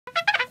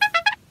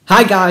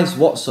Hi guys,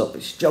 what's up?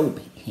 It's Joe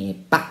here,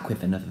 back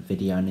with another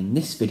video, and in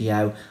this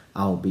video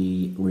I'll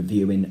be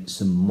reviewing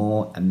some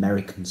more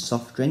American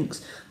soft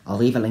drinks. I'll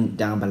leave a link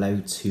down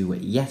below to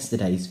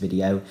yesterday's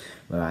video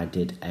where I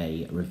did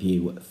a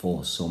review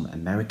for some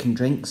American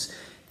drinks.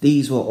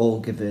 These were all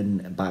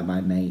given by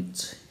my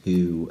mate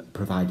who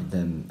provided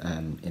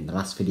them in the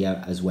last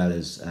video, as well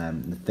as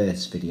the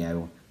first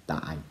video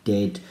that I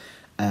did.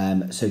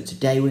 So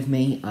today with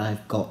me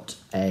I've got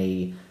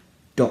a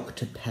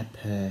Dr.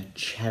 Pepper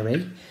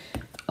Cherry.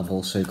 I've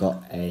also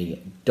got a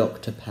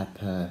Dr.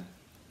 Pepper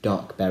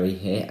Dark Berry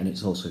here, and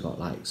it's also got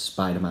like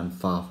Spider-Man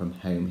Far From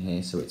Home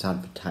here, so it's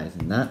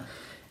advertising that.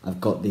 I've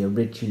got the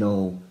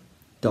original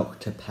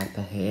Dr.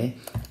 Pepper here,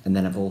 and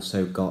then I've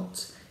also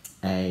got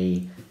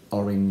a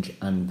orange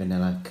and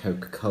vanilla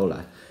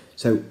Coca-Cola.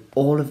 So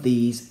all of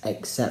these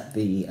except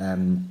the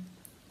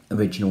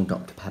original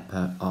Dr.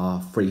 Pepper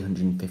are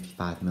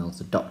 355ml.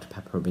 The Dr.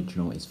 Pepper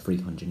original is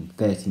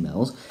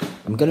 330ml.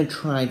 I'm going to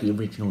try the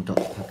original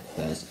Dr. Pepper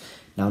first.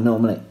 Now,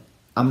 normally,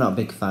 I'm not a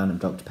big fan of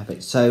Dr.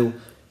 Pepper. So,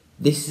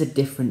 this is a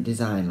different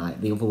design.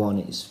 Like, the other one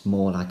is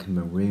more like a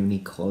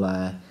maroony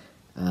colour.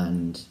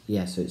 And,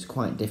 yeah, so it's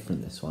quite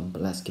different, this one.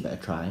 But let's give it a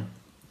try.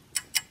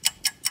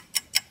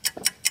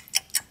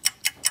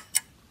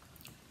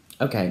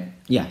 Okay,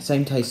 yeah,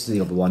 same taste as the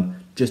other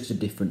one. Just a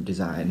different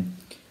design.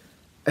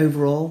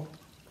 Overall,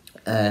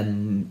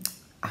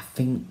 I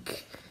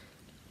think,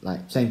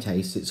 like, same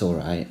taste, it's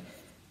alright,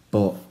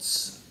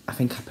 but I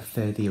think I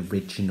prefer the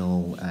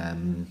original,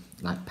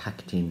 like,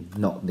 packaging,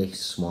 not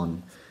this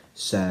one.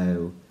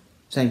 So,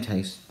 same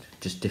taste,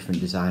 just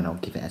different design. I'll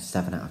give it a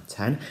 7 out of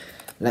 10.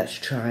 Let's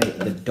try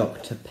the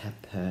Dr.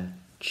 Pepper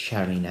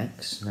Cherry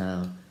next.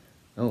 Now,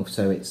 oh,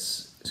 so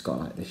it's got,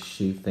 like, this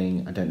shoe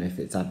thing. I don't know if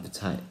it's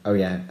advertised. Oh,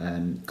 yeah,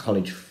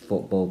 college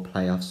football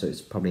playoffs, so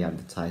it's probably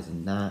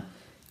advertising that.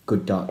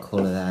 Good dark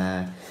colour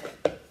there.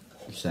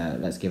 So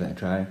let's give it a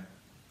try.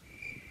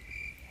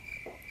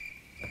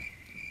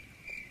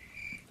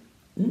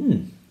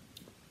 It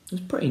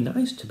was pretty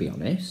nice, to be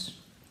honest.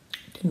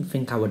 Didn't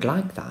think I would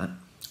like that.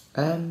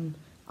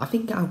 I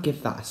think I'll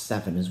give that a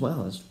 7 as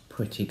well. It's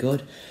pretty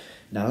good.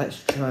 Now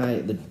let's try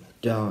the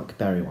dark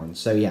berry one.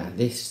 So yeah,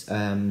 this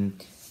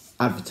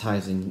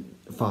advertising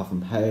Far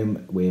From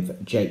Home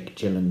with Jake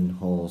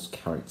Gyllenhaal's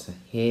character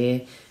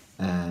here.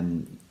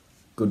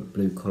 Good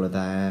blue colour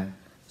there.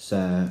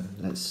 So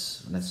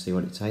let's see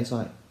what it tastes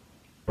like.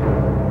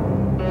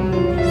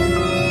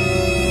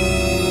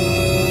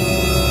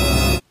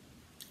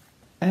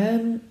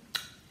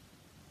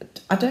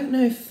 I don't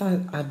know if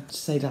I'd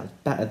say that's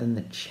better than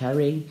the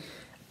cherry.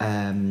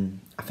 I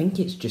think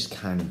it's just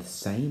kind of the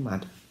same.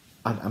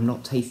 I'm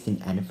not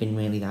tasting anything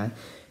really there,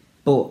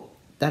 but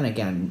then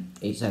again,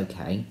 it's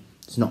okay.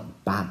 It's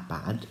not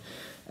bad.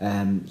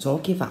 So I'll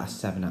give that a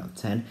 7 out of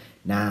 10.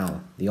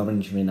 Now, the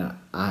orange vanilla,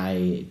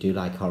 I do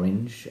like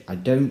orange. I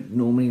don't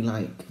normally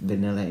like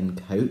vanilla in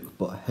Coke,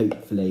 but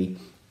hopefully,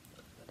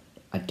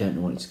 I don't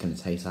know what it's going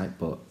to taste like,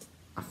 but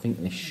I think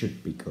this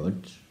should be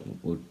good.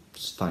 We'll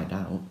just find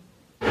out.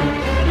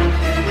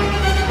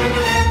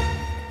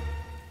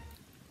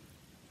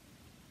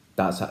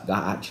 That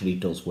actually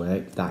does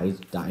work. That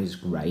is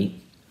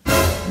great.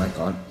 Oh my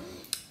god.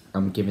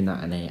 I'm giving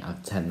that an 8 out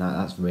of 10.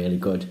 That's really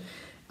good.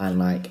 And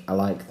like, I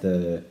like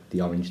the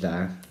orange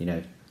there, you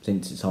know,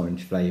 since it's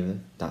orange flavour,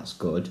 that's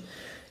good.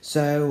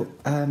 So,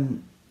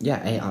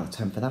 yeah, 8 out of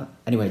 10 for that.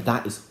 Anyway,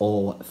 that is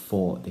all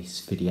for this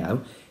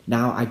video.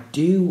 Now,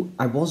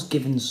 I was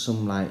given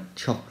some, like,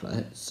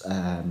 chocolates,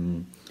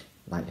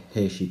 like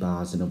Hershey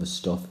bars and other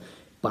stuff,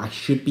 but I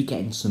should be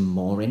getting some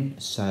more in.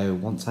 So,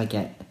 once I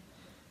get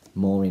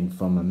more in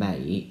from a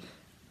mate,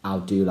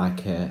 I'll do,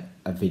 like, a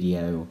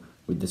video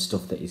with the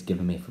stuff that he's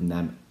given me from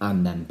them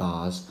and then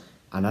bars.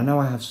 And I know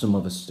I have some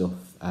other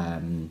stuff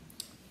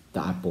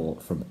that I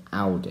bought from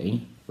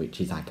Aldi, which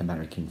is like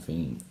American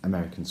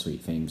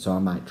sweet theme, so I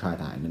might try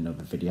that in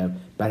another video.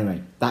 But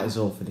anyway, that is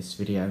all for this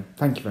video.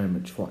 Thank you very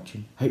much for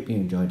watching. Hope you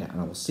enjoyed it, and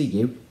I will see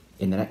you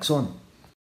in the next one.